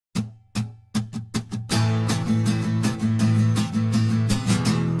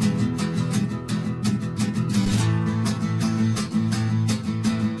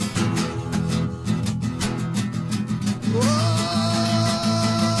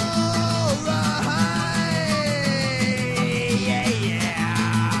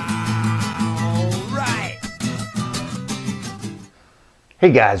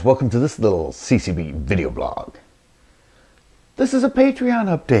Hey guys, welcome to this little CCB video blog. This is a Patreon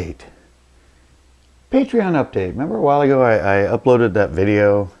update. Remember a while ago I uploaded that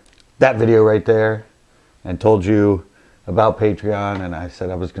video right there, and told you about Patreon, and I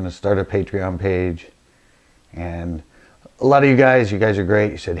said I was going to start a Patreon page. And a lot of you guys are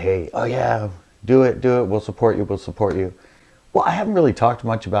great. You said, hey, oh yeah, do it, we'll support you. Well, I haven't really talked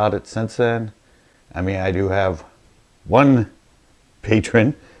much about it since then. I mean, I do have one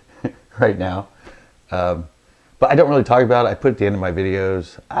patron right now, but I don't really talk about it. I put it at the end of my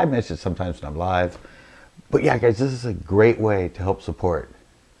videos. I mention it sometimes when I'm live. But yeah, guys, this is a great way to help support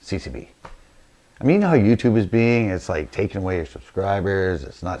CCB. I mean, you know how YouTube is being? It's like taking away your subscribers.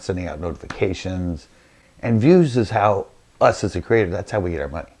 It's not sending out notifications. And views is how us as a creator, that's how we get our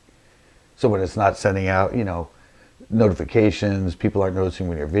money. So when it's not sending out, you know, notifications, people aren't noticing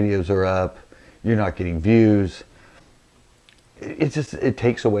when your videos are up, you're not getting views, it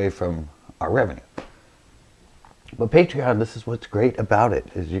takes away from our revenue. But Patreon, this is what's great about it,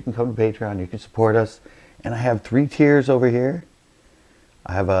 is you can come to Patreon, you can support us, and I have 3 tiers over here.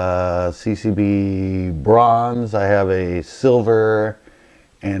 I have a CCB bronze, I have a silver,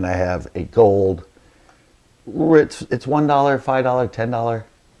 and I have a gold. It's $1, $5, $10.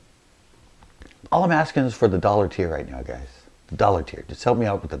 All I'm asking is for the dollar tier right now, guys. The dollar tier. Just help me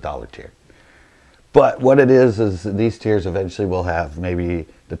out with the dollar tier. But what it is these tiers eventually will have, maybe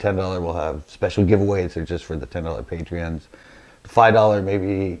the $10 will have special giveaways. They're just for the $10 Patreons. The $5,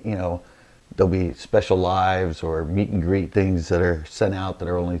 maybe, you know, there'll be special lives or meet and greet things that are sent out that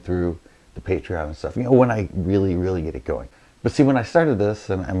are only through the Patreon and stuff. You know, when I really get it going. But see, when I started this,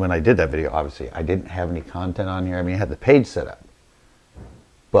 and when I did that video, obviously, I didn't have any content on here. I mean, I had the page set up,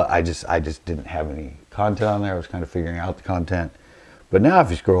 but I just didn't have any content on there. I was kind of figuring out the content. But now if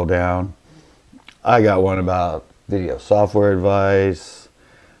you scroll down, I got one about video software advice.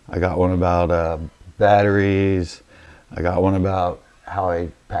 I got one about batteries. I got one about how I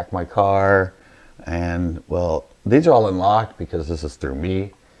pack my car. And, well, these are all unlocked because this is through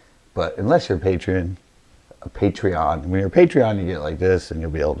me. But unless you're a Patreon, when you're a Patreon, you get like this, and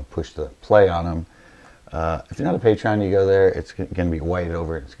you'll be able to push the play on them. If you're not a Patreon, you go there, it's going to be white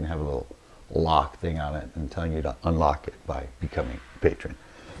over it. It's going to have a little lock thing on it and telling you to unlock it by becoming a patron.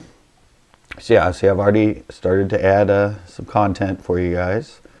 So yeah, see, I've already started to add some content for you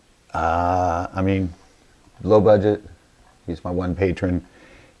guys. I mean, low budget. He's my one patron.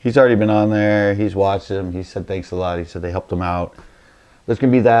 He's already been on there. He's watched them. He said thanks a lot. He said they helped him out. There's going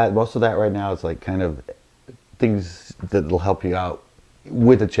to be that. Most of that right now is like kind of things that will help you out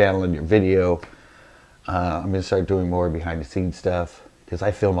with the channel and your video. I'm going to start doing more behind the scenes stuff because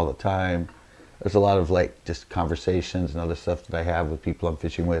I film all the time. There's a lot of like just conversations and other stuff that I have with people I'm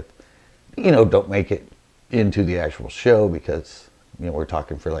fishing with. You know, don't make it into the actual show because, you know, we're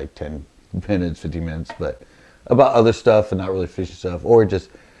talking for like 10 minutes, 15 minutes, but about other stuff and not really fishing stuff. Or just,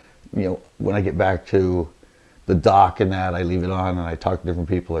 you know, when I get back to the dock and that, I leave it on and I talk to different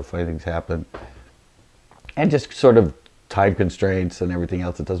people if funny things happen. And just sort of time constraints and everything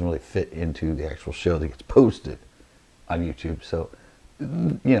else that doesn't really fit into the actual show that gets posted on YouTube. So,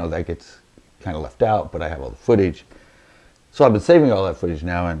 you know, that gets kind of left out, but I have all the footage. So I've been saving all that footage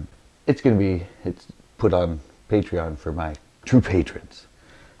now, and it's put on Patreon for my true patrons.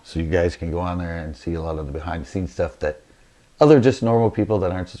 So you guys can go on there and see a lot of the behind the scenes stuff that other just normal people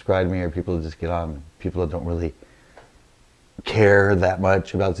that aren't subscribed to me, or people that just get on, people that don't really care that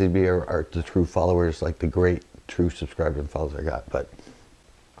much about CCB are the true followers, like the great true subscribers and followers I got. But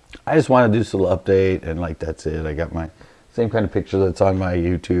I just want to do this little update, and like that's it. I got my same kind of picture that's on my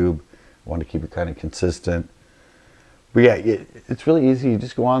YouTube. I want to keep it kind of consistent. But yeah, it's really easy. You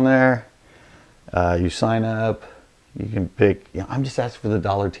just go on there, you sign up, you can pick, you know, I'm just asking for the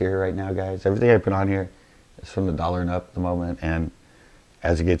dollar tier right now, guys. Everything I put on here is from the $1 and up at the moment, and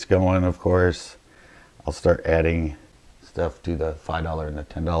as it gets going, of course, I'll start adding stuff to the $5 and the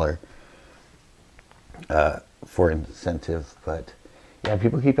 $10 for incentive. But yeah,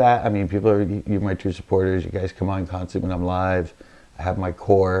 people keep at, I mean, people are, you're my true supporters. You guys come on constantly when I'm live. I have my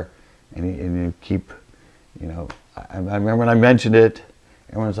core, and you keep, you know, I remember when I mentioned it,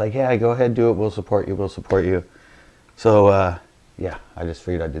 everyone's like, yeah, go ahead, do it, we'll support you. So yeah, I just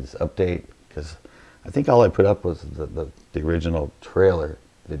figured I'd do this update because I think all I put up was the original trailer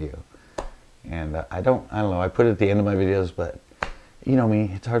video. And I don't know, I put it at the end of my videos, but you know me,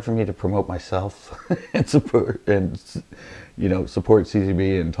 it's hard for me to promote myself and support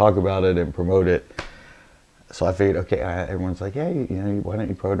CCB and talk about it and promote it. So I figured, okay, everyone's like, yeah, you know, why don't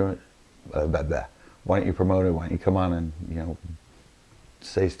you promote it? Why don't you promote it? Why don't you come on and, you know,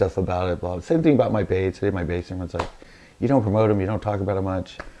 say stuff about it? Blah. Same thing about my bait. Today my baits, everyone's like, you don't promote them, you don't talk about them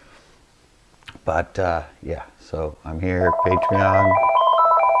much. But yeah, so I'm here, Patreon.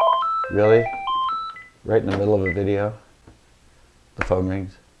 Really? Right in the middle of a video, the phone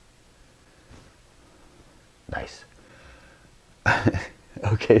rings. Nice.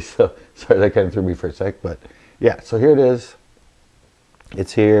 Okay, so sorry that kind of threw me for a sec, but yeah, so here it is.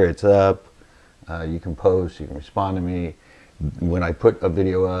 It's here, it's up. You can post, you can respond to me. When I put a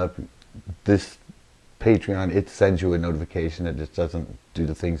video up, this Patreon, it sends you a notification. It just doesn't do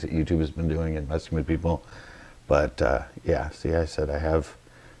the things that YouTube has been doing and messing with people. But yeah, see, I said I have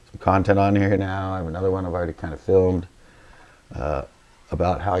some content on here now. I have another one I've already kind of filmed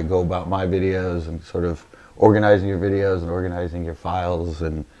about how I go about my videos and sort of organizing your videos and organizing your files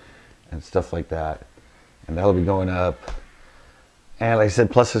and stuff like that. And that'll be going up. And like I said,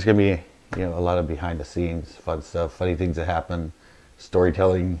 plus there's going to be, you know, a lot of behind the scenes fun stuff, funny things that happen,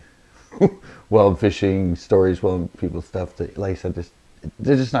 storytelling while I'm fishing, stories while people stuff that, like I said,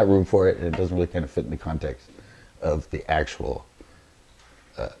 there's just not room for it, and it doesn't really kind of fit in the context of the actual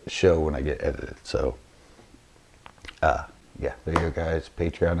show when I get edited. So yeah, there you go, guys.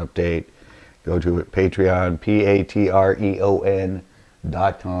 Patreon update. Go to it, Patreon,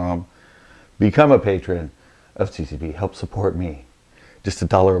 patreon.com. Become a patron of CCP. Help support me. Just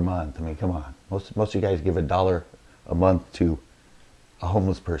 $1 a month. I mean, come on. Most of you guys give $1 a month to a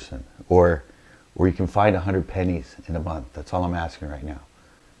homeless person, or you can find 100 pennies in a month. That's all I'm asking right now.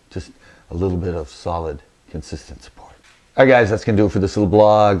 Just a little bit of solid, consistent support. All right, guys, that's gonna do it for this little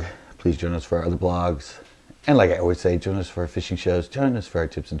blog. Please join us for our other blogs. And like I always say, join us for our fishing shows, join us for our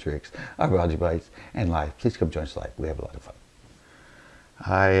tips and tricks, our Raji Bites, and live. Please come join us live. We have a lot of fun.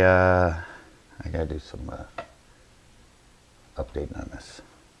 I gotta do some updating on this.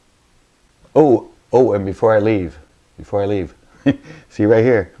 Oh, and before I leave, see right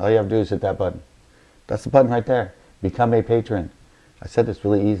here, all you have to do is hit that button. That's the button right there. Become a patron. I said it's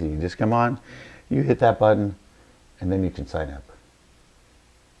really easy. You just come on, you hit that button, and then you can sign up.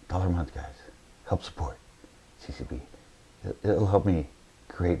 $1 a month, guys. Help support CCB. It'll help me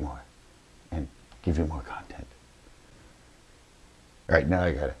create more and give you more content. All right, now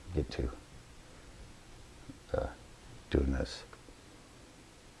I gotta get to doing this.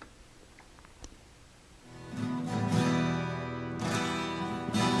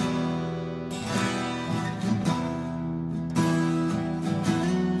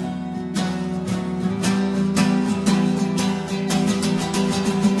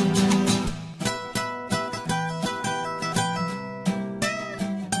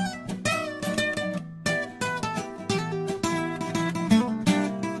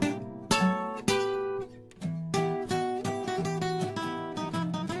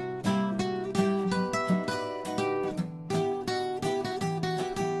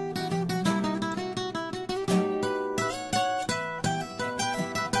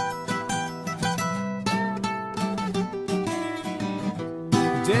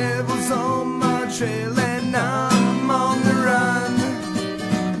 Devil's on my trail and I'm on the run.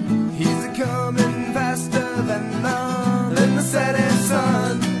 He's a-coming faster than the setting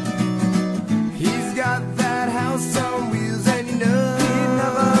sun. He's got that house on wheels and you know he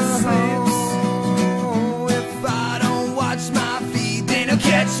never sleeps. If I don't watch my feet, then he'll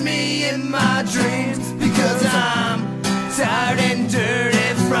catch me in my dreams, because I'm tired and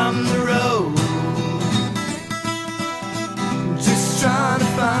dirty from the road. Trying to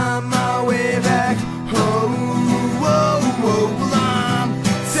find my way back home. Whoa, whoa, well, I'm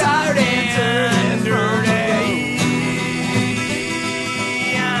tired and dirty.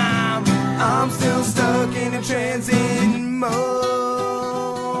 I'm still stuck in a transit mode.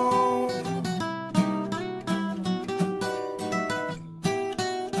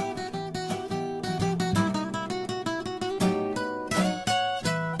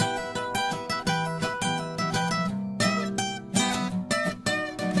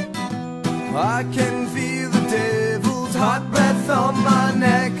 I can feel the devil's hot breath on my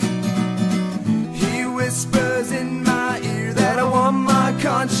neck. He whispers in my ear that I want my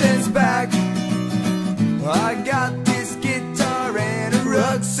conscience back. I got this guitar and a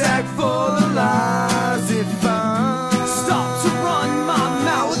rucksack full